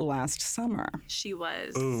Montana last summer. She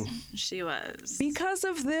was. Ooh. She was. Because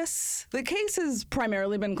of this, the case has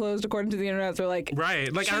primarily been closed according to the internet. They're like,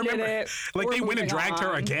 Right. Like, she I remember, did it. like, We're they went and moving dragged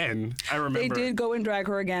her on. again. I remember. They did go and drag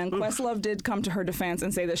her again. Questlove did come to her defense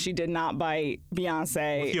and say that she did not bite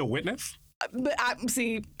Beyonce. Was he a witness? But I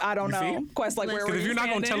don't You know. see? Quest, like, where were Because if you you're not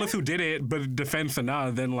going to standing? tell us who did it, but defend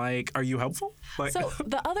Sanaa, then, like, are you helpful? Like, So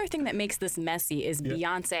the other thing that makes this messy is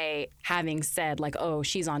Beyonce having said like, "Oh,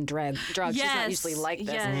 she's on drugs. She's not Yes, usually like this."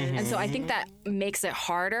 yes. And so I think that makes it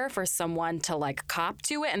harder for someone to like cop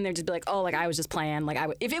to it, and they're just be like, "Oh, like I was just playing." Like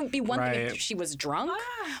if it would be one thing Right. if she was drunk,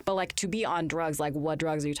 but like to be on drugs, like what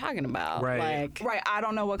drugs are you talking about? Right. Like Right, I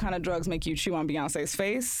don't know what kind of drugs make you chew on Beyonce's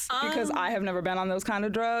face because I have never been on those kind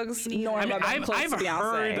of drugs, nor I have mean, I been close to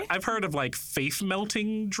Beyonce. I've heard of like face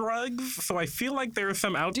melting drugs, so I feel like there are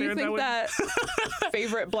some out Do you there think that that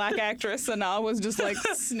favorite black actress Sanaa was just like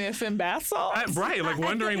sniffing bath salts? right, like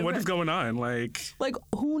wondering what is going on. Like,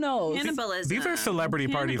 who knows? Cannibalism. These are celebrity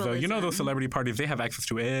parties, though. You know, those Cannibalism. celebrity parties, they have access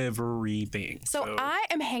to everything. So I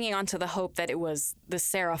am hanging on to the hope that it was the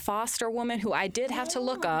Sarah Foster woman who I did have to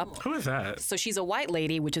look up. Who is that? So she's a white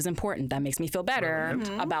lady, which is important. That makes me feel better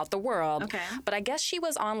about the world. Okay. But I guess she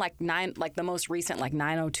was on like the most recent like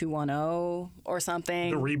 90210 or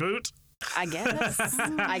something. The reboot? I guess.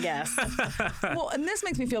 I guess. Well, and this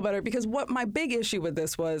makes me feel better because what my big issue with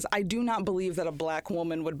this was I do not believe that a black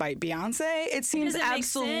woman would bite Beyonce. It seems doesn't make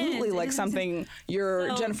absolutely sense. It like doesn't something your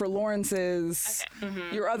So- Jennifer Lawrence's,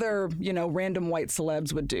 your other, random white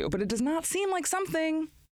celebs would do. But it does not seem like something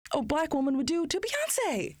a black woman would do to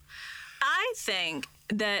Beyonce. I think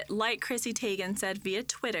that, like Chrissy Teigen said via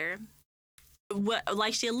Twitter,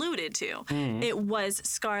 like she alluded to, it was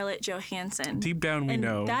Scarlett Johansson. Deep down, we and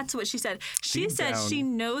know. That's what she said. She Deep said down. she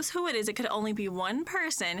knows who it is. It could only be one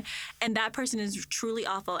person, and that person is truly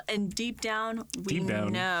awful. And deep down, we Deep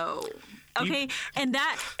down. know. Okay, and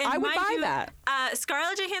I would mind buy you, that.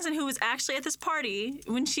 Scarlett Johansson, who was actually at this party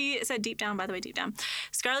when she said "Deep Down," by the way, "Deep Down,"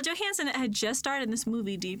 Scarlett Johansson had just starred in this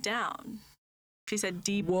movie, "Deep Down." She said,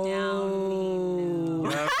 "Deep down." we know."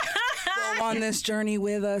 Yep. Go on this journey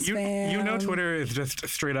with us, fam. You know, Twitter is just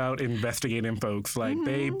straight out investigating folks. Like,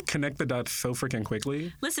 they connect the dots so freaking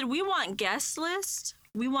quickly. Listen, we want guest list.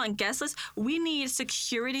 We want guest list. We need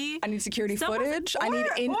security. I need security Someone- footage. I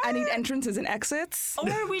need or- entrances and exits.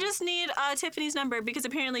 Or we just need Tiffany's number because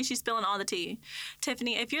apparently she's spilling all the tea.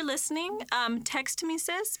 Tiffany, if you're listening, text me,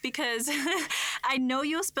 sis, because I know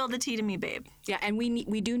you'll spill the tea to me, babe. Yeah, and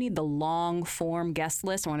we do need the long form guest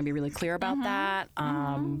list. I want to be really clear about that.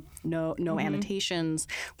 No annotations.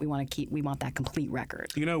 We want that complete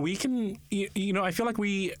record. You know, we can, I feel like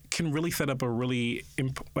we can really set up a really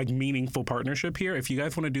meaningful partnership here. If you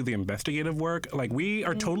guys want to do the investigative work, like we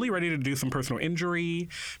are totally ready to do some personal injury.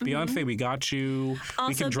 Beyonce, we got you.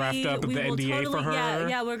 We can draft up the we will NDA for her.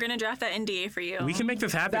 Yeah, we're gonna draft that NDA for you. We can make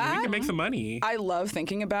this happen. We That- can make some money. I love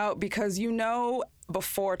thinking about because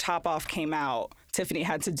before Top Off came out, Tiffany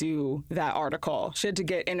had to do that article. She had to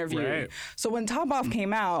get interviewed. Right. So when Top Off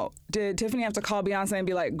came out, did Tiffany have to call Beyonce and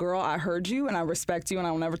be like, "Girl, I heard you and I respect you and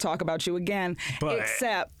I will never talk about you again." But-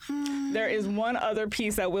 Except there is one other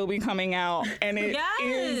piece that will be coming out, and it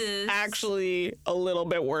is Yes. actually a little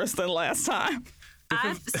bit worse than last time.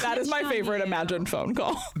 That is my favorite imagined phone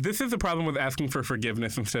call. This is the problem with asking for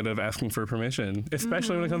forgiveness instead of asking for permission,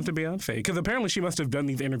 especially when it comes to Beyonce. Because apparently she must have done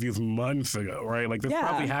these interviews months ago, right? Like this Yeah.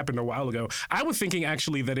 probably happened a while ago. I was thinking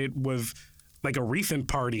actually that it was like a recent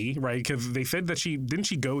party, right? Because they said that didn't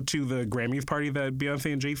she go to the Grammys party that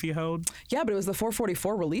Beyonce and Jay-Z held? Yeah, but it was the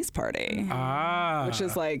 444 release party. Which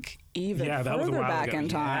is like even further back in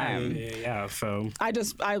time. Yeah. So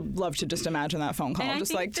I love to just imagine that phone call,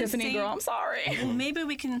 just like, Tiffany, girl, I'm sorry. Maybe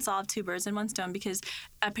we can solve two birds in one stone, because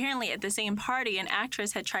apparently at the same party, an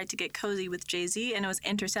actress had tried to get cozy with Jay-Z and it was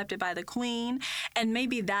intercepted by the Queen. And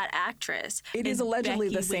maybe that actress is allegedly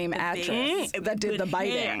Becky the same actress that did the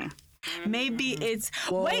biting. Hair. Maybe it's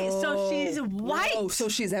so she's white. Whoa, so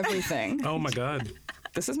she's everything. oh my God.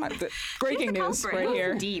 This is my breaking news right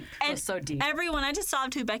here. Deep. And so deep. Everyone, I just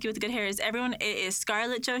solved who Becky with the good hair is. It is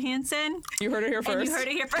Scarlett Johansson. You heard it here first. And you heard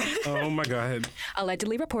it here first. Oh my God.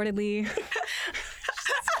 Allegedly, reportedly.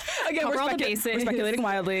 Again, we're speculating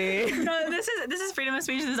wildly. No, this is freedom of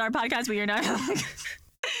speech. This is our podcast. We are not.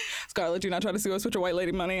 Scarlett, do not try to sue us with your white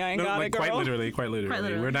lady money. I ain't got it, girl. Quite literally.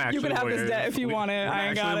 We're not actually You can have lawyers. this debt if you want it. I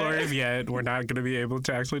ain't got it. We're not actually lawyers yet. We're not going to be able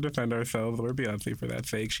to actually defend ourselves or Beyonce for that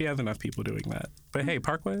sake. She has enough people doing that. But hey,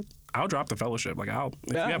 Parkwood, I'll drop the fellowship. Like,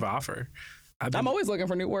 if you have an offer. I'm always looking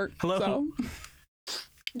for new work. Hello. So.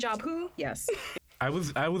 Job who? Yes. I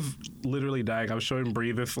was literally dying. I was showing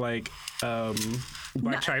Bree this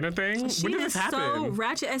Black China thing. She When did is this happen? so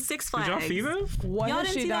ratchet at Six Flags. Did y'all see this? What Y'all has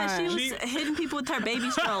didn't she see done? that? She was hitting people with her baby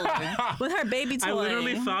stroller. With her baby toy. I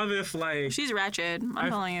literally saw this She's ratchet. I'm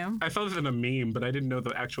telling you. I saw this in a meme, but I didn't know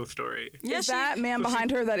the actual story. Yeah, Is that man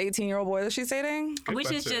behind her that 18-year-old boy that she's dating? Which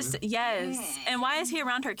is question. just yes. And why is he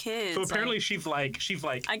around her kids? So apparently she's like.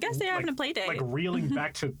 I guess they're having a play date. Like reeling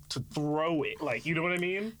back to throw it. Like, you know what I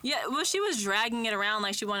mean? Yeah, well, she was dragging it around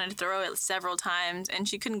like she wanted to throw it several times, and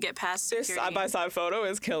she couldn't get past This security. side-by-side photo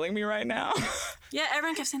is killing me right now. Yeah,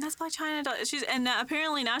 everyone kept saying that's Black China doll.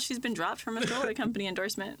 Apparently now she's been dropped from a stroller company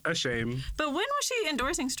endorsement. A shame. But when was she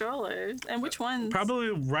endorsing strollers, and which ones? Probably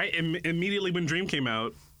right immediately when Dream came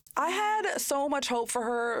out. I had so much hope for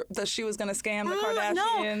her that she was going to scam the Kardashians.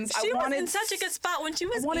 No, she I was wanted in such a good spot when she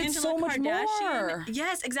was wanted Angela so much Kardashian. more.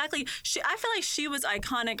 Yes, exactly. I feel like she was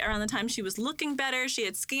iconic around the time she was looking better. She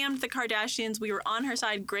had scammed the Kardashians. We were on her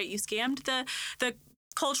side. Great. You scammed the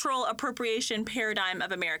cultural appropriation paradigm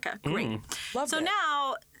of America. Great. Loved so it.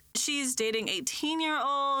 now she's dating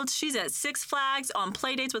 18-year-olds. She's at Six Flags on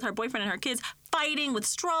play dates with her boyfriend and her kids, fighting with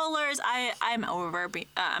strollers. I'm over.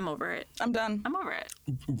 I'm over it. I'm done. I'm over it.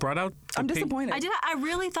 Brought out. I'm disappointed. I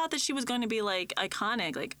really thought that she was going to be like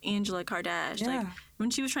iconic, like Angela Kardashian. Yeah. Like when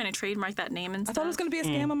she was trying to trademark that name and I stuff. thought it was going to be a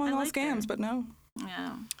scam among I all liked her. scams, but no.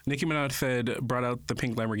 Yeah. Nicki Minaj said brought out the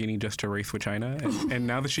pink Lamborghini just to race with China, and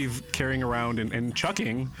now that she's carrying around and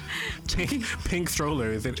chucking pink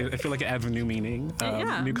strollers, I feel like it adds a new meaning,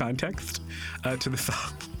 new context to the song.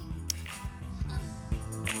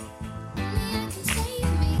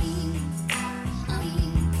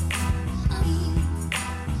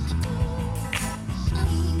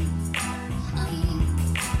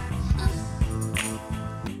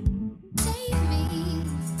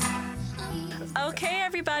 Okay,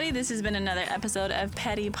 everybody, this has been another episode of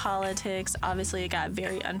Petty Politics. Obviously, it got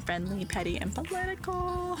very unfriendly, petty, and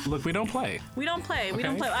political. Look, we don't play. We don't play. We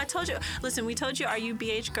don't Okay. play. I told you. Listen, we told you, our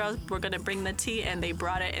UBH girls were going to bring the tea, and they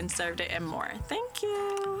brought it and served it and more. Thank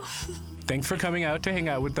you. Thanks for coming out to hang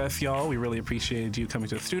out with us, y'all. We really appreciated you coming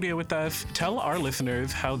to the studio with us. Tell our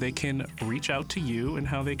listeners how they can reach out to you and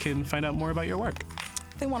how they can find out more about your work.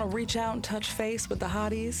 If they want to reach out and touch face with the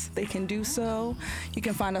hotties, they can do so. You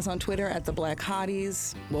can find us on Twitter at The Black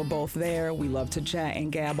Hotties. We're both there. We love to chat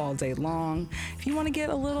and gab all day long. If you want to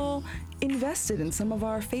get a little invested in some of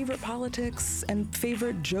our favorite politics and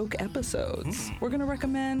favorite joke episodes, we're going to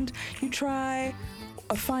recommend you try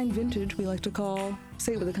a fine vintage we like to call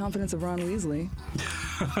Say It With the Confidence of Ron Weasley.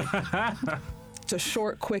 It's a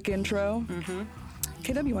short, quick intro.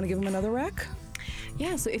 KW, you want to give him another rec?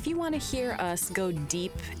 Yeah, so if you want to hear us go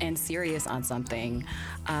deep and serious on something,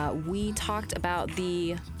 we talked about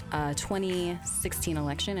the 2016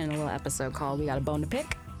 election in a little episode called We Got a Bone to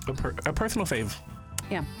Pick. A personal fave.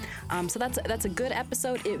 Yeah. So that's a good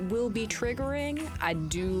episode. It will be triggering. I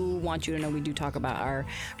do want you to know we do talk about our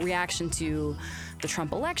reaction to the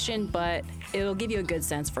Trump election, but it'll give you a good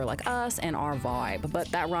sense for like us and our vibe. But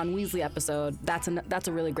that Ron Weasley episode, that's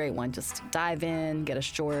a really great one. Just dive in, get a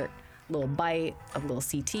short little bite, a little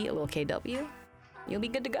CT, a little KW. You'll be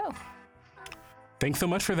good to go. Thanks so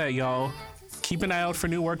much for that, y'all. Keep an eye out for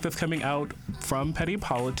new work that's coming out from Petty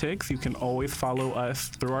Politics. You can always follow us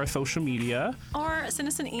through our social media. Or send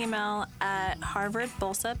us an email at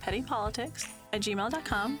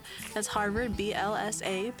harvardbulsapettypolitics@gmail.com. That's Harvard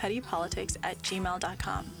BLSA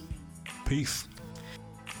pettypolitics@gmail.com. Peace.